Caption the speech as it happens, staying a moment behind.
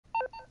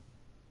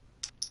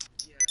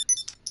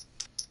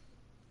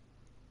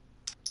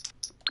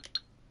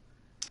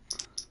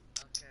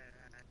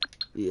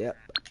Yep.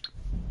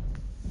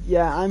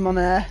 Yeah, I'm on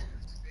air.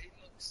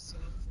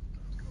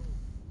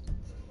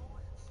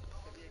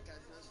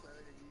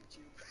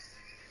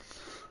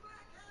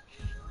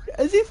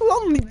 As if we're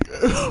on,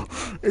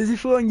 as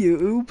if we're on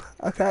YouTube.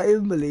 I can't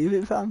even believe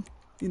it, fam.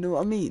 You know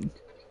what I mean?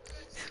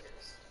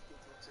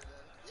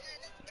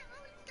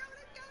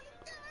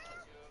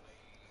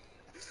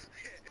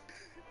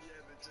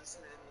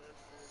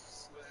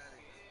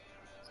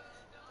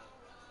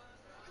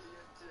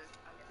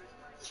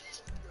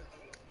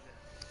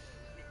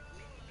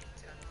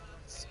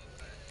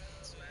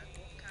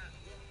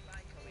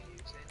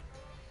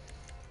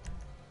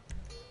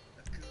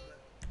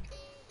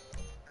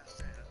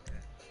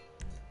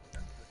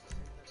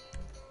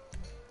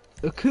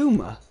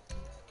 Akuma.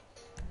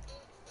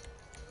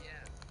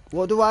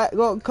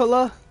 What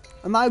colour?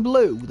 Am I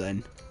blue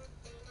then?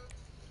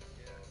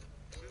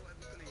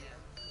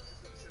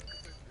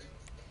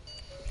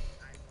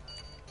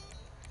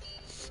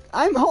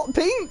 I'm hot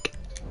pink.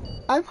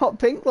 I'm hot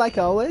pink like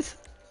always.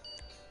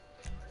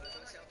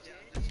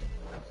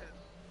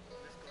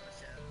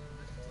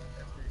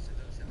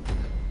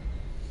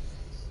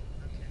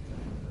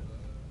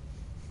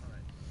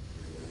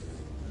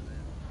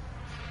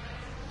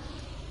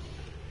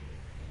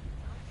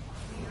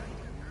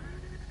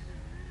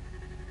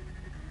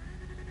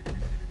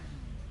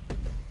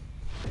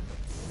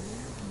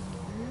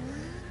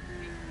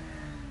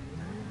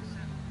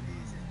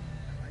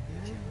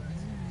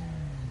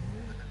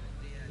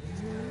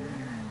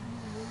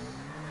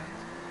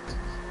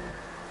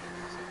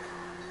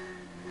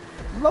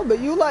 Robert,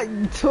 you like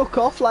took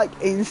off like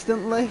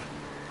instantly.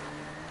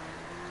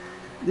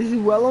 This is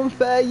well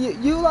unfair.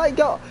 You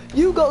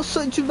got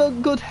such a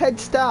good head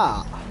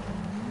start.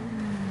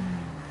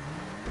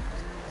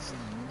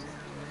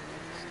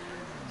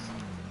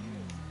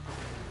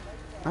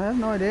 I have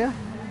no idea.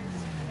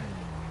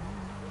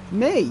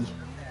 Me?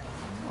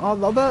 Oh,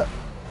 Robert.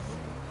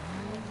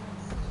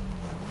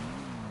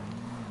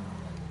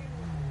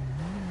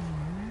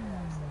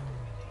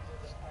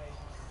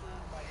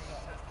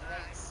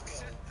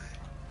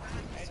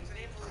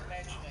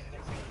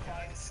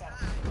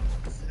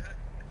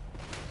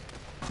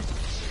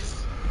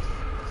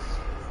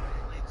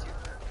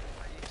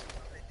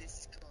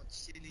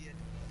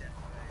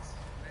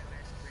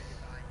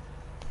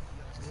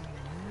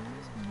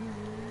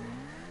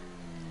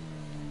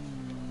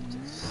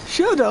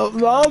 Shut up,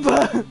 Rob.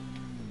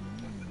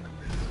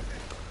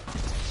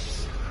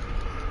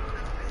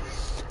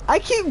 I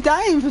keep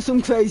dying for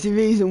some crazy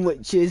reason,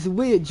 which is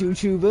weird,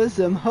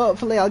 YouTubers.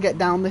 Hopefully I'll get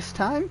down this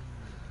time.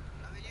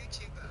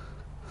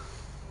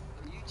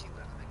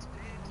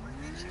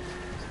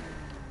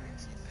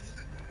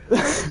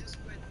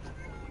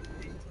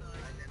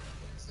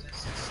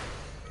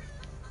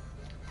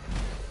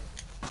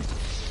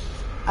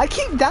 I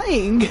keep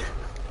dying.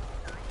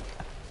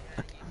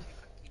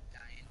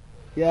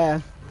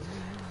 Yeah.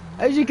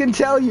 As you can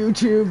tell,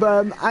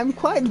 YouTube, I'm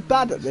quite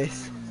bad at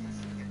this.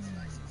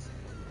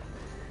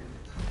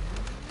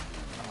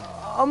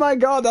 Oh my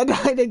god, I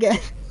died again.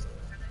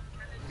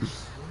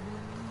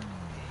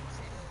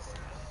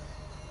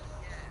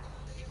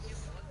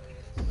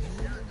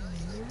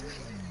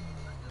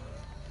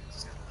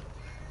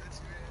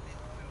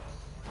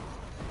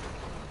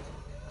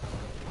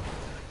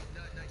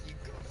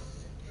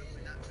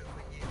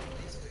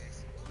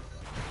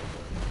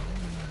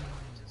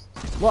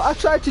 What I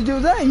tried to do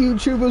there,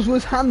 YouTubers,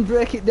 was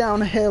handbrake it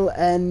down a hill,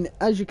 and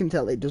as you can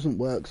tell, it doesn't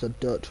work, so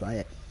don't try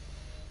it.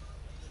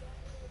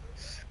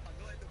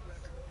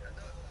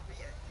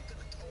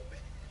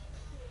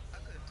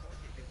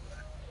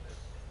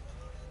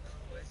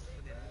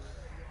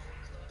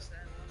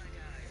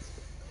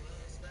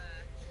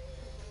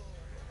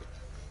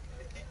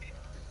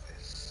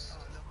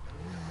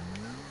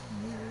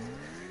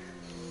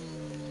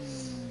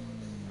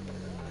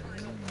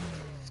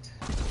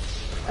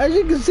 As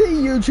you can see,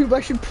 YouTube,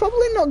 I should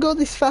probably not go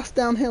this fast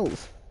down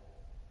hills.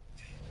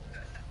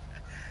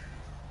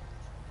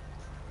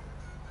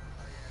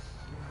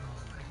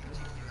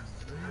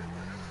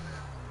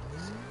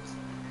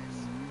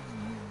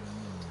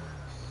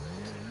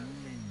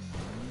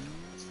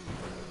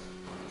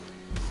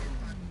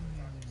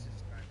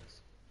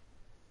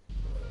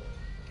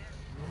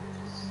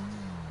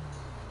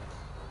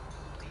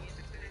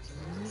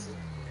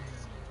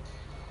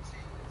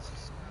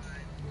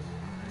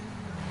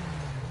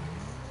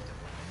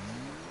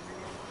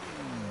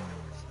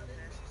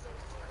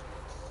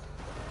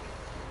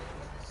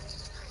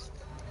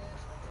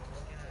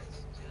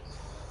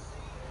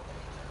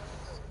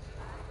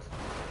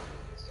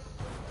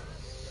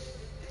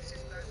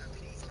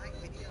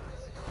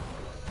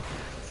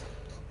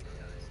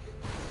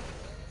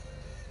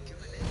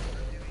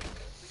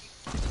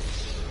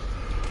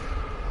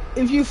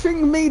 If you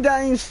think me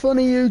dying is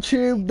funny,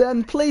 YouTube,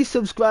 then please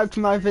subscribe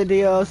to my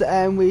videos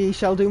and we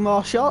shall do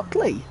more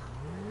shortly.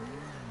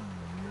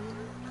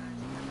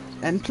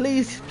 And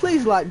please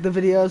like the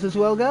videos as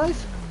well,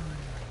 guys.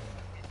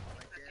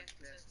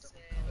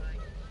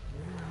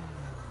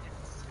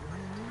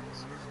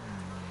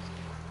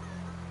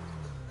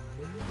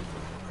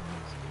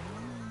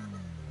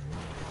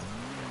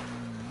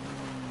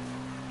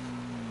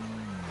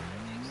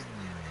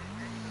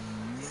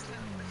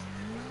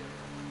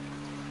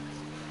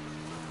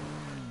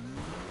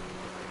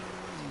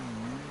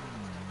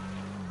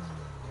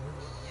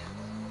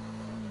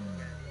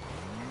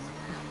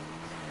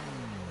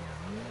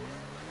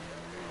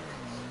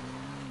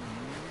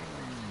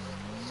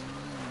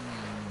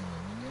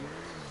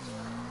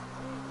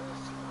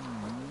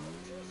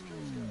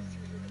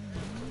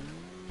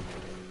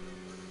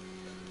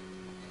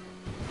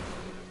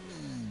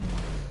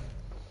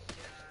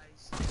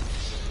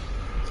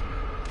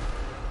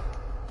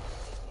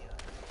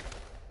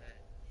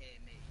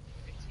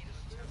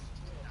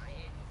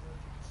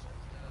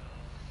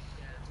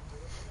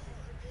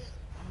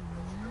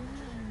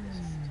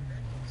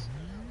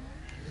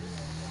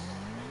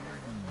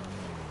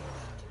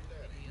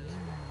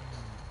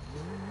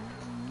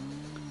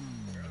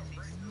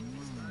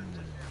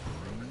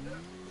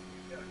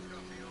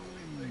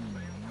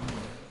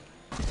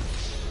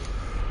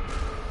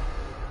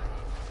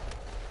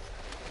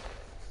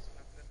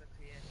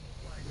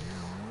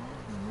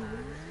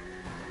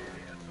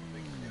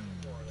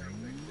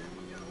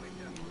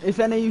 If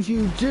any of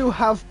you do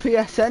have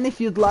PSN, if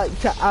you'd like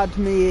to add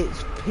me,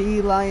 it's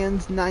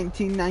Lyons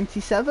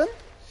 1997.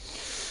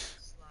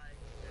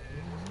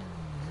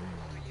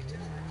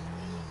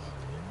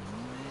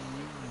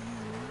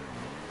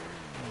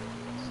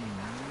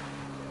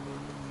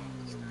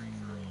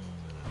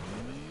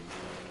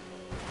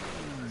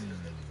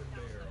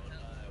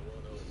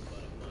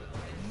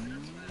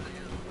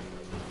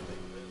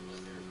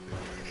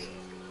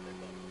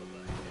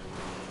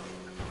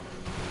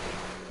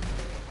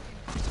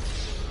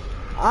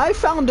 I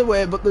found a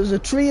way, but there's a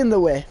tree in the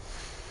way.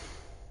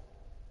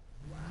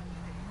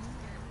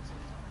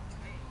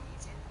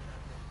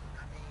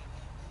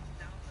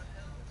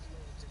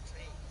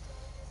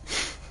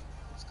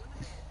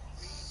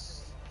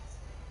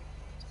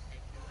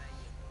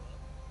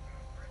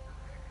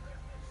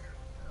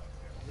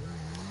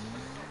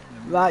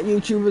 Right,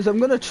 YouTubers, I'm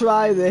going to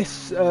try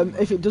this.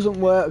 If it doesn't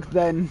work,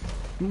 then,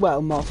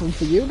 well, more fun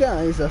for you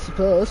guys, I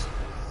suppose.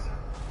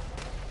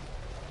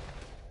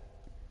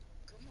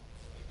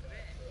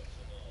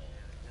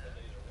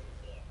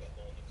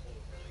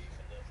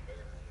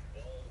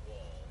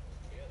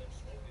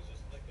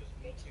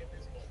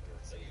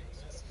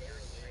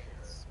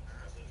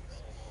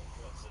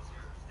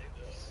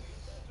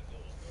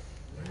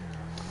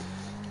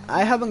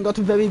 I haven't got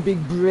a very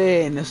big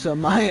brain, so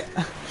my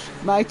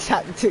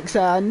tactics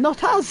are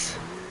not as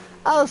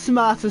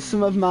smart as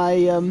some of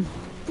my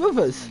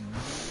brothers'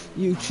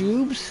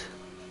 YouTubes,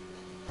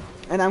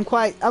 and I'm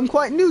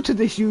quite new to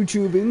this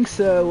YouTubing,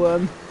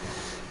 so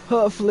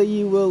hopefully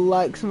you will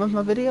like some of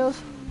my videos.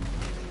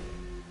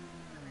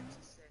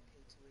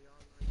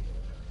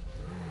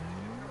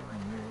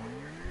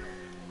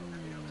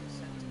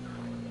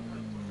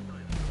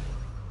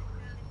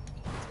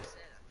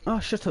 Oh,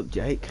 shut up,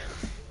 Jake.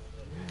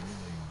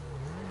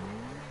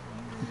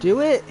 Do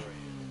it.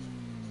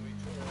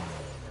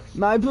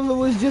 My brother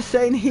was just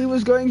saying he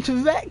was going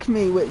to wreck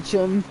me, which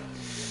I'm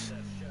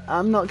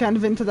not kind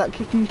of into that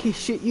kicking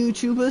shit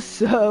YouTubers,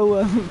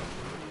 so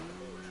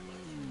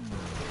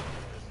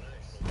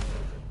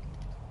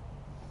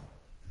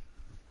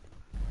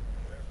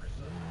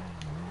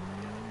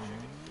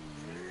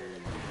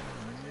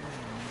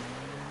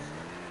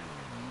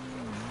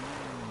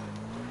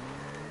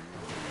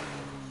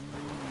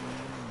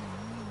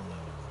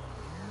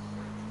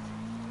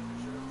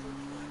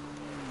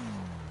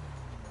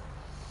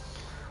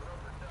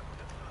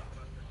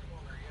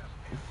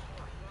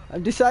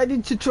I've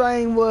decided to try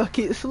and work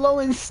it slow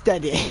and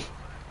steady.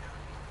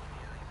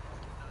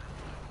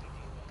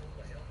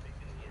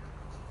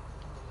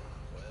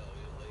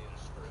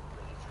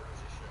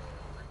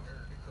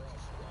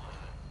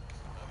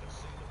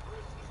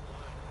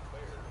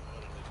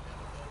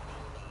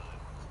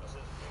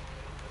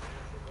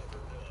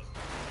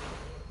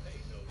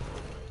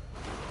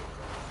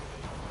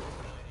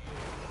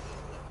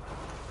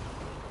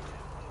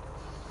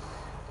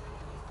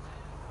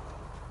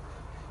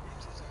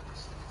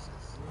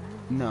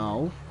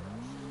 No.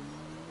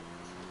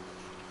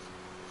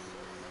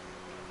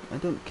 I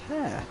don't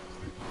care.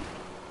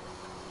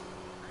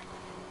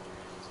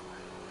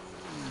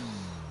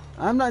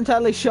 I'm not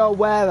entirely sure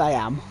where I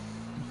am.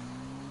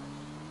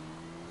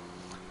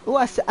 Oh,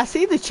 I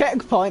see the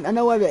checkpoint. I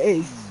know where it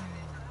is.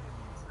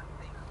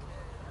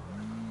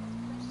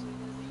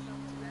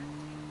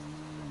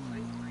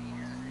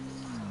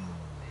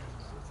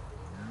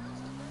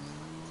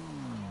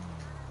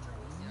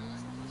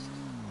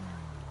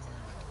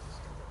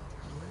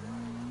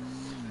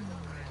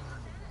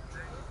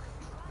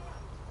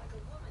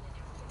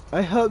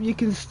 I hope you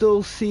can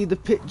still see the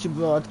picture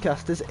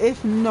broadcasters.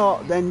 If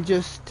not, then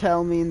just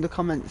tell me in the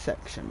comment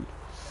section.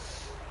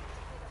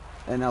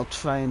 And I'll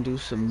try and do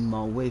some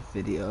more with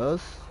videos.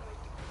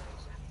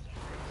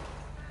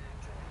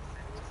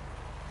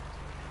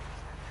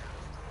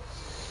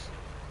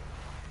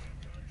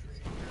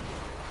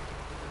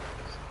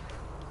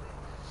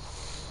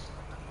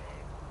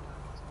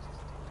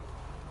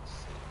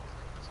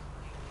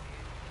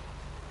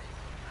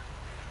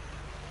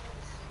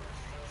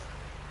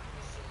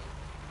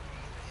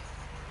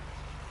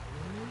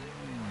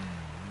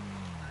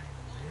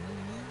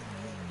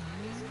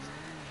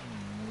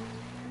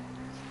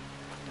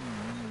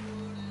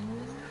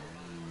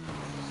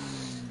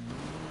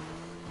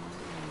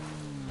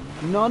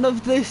 None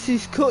of this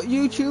is cut,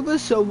 YouTubers,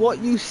 so what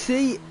you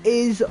see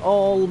is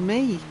all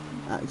me,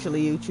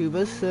 actually,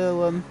 YouTubers,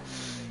 so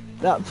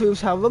that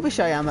proves how rubbish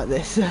I am at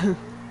this.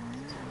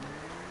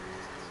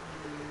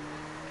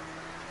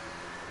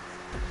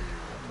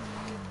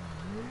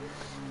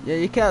 Yeah,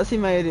 you can't see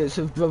my idiots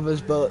of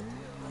brothers, but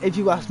if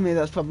you ask me,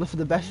 that's probably for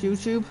the best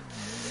YouTube.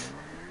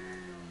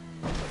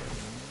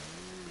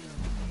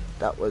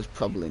 That was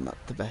probably not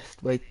the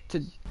best way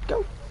to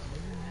go.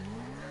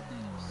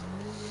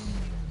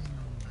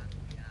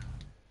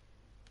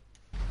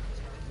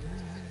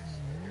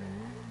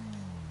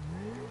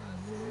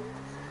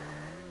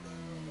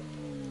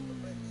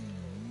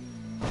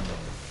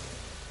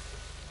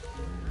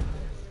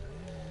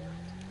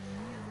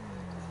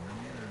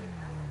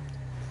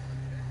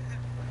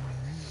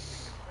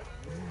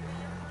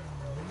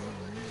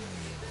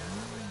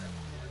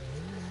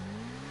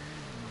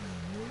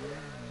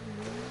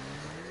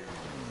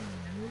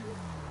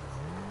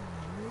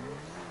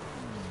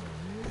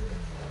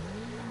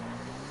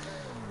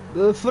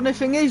 The funny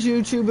thing is,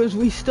 YouTubers,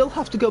 we still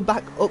have to go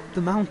back up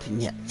the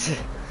mountain yet.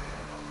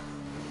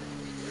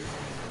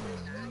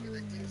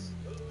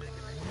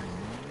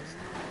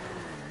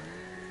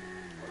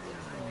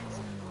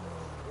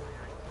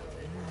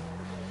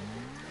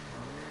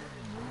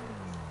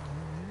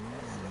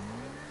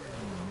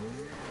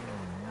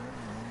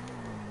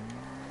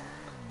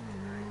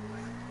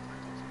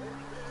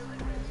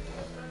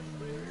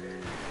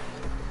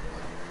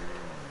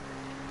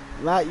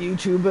 Right,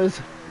 YouTubers,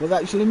 we're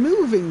actually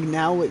moving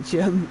now, which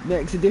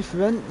makes a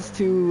difference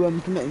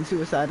to committing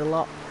suicide a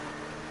lot.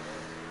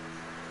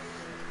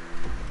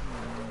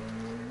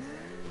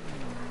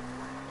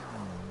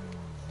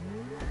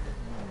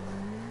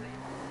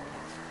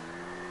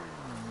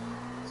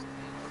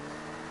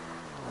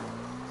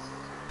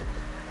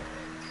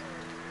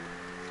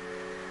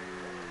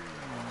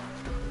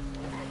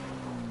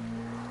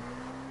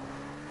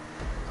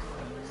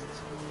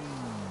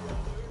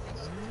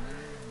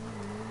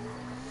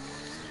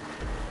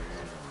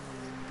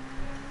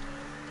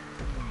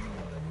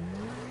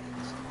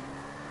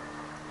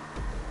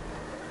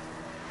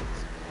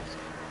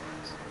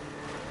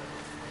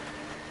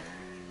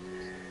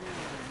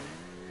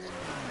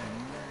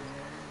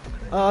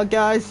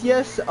 Guys,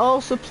 yes,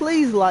 also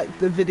please like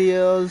the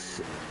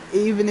videos,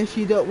 even if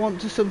you don't want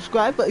to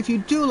subscribe, but if you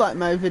do like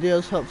my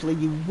videos, hopefully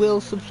you will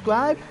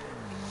subscribe.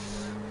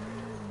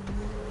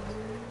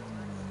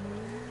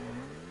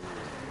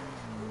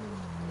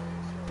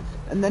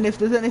 And then if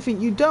there's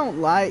anything you don't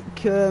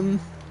like,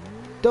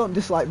 don't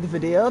dislike the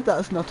video,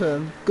 that's not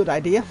a good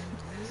idea.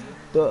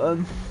 But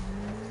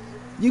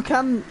you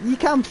can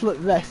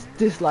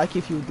dislike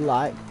if you'd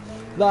like.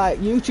 Like,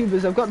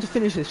 YouTubers, I've got to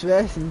finish this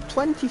race in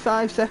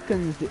 25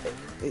 seconds.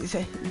 It's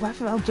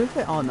whether I'll do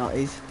it or not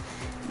is...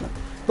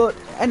 But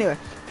anyway,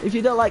 if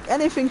you don't like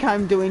anything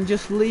I'm doing,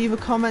 just leave a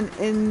comment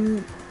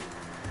in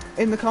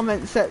the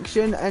comment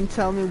section and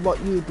tell me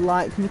what you'd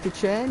like me to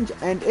change.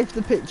 And if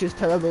the picture's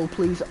terrible,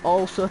 please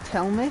also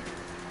tell me.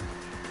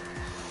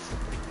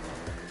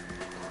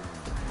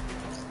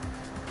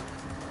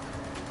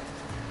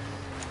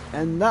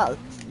 And that,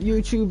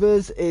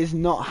 YouTubers, is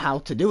not how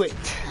to do it.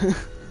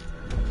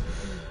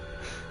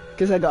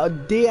 Because I got a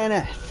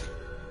DNF.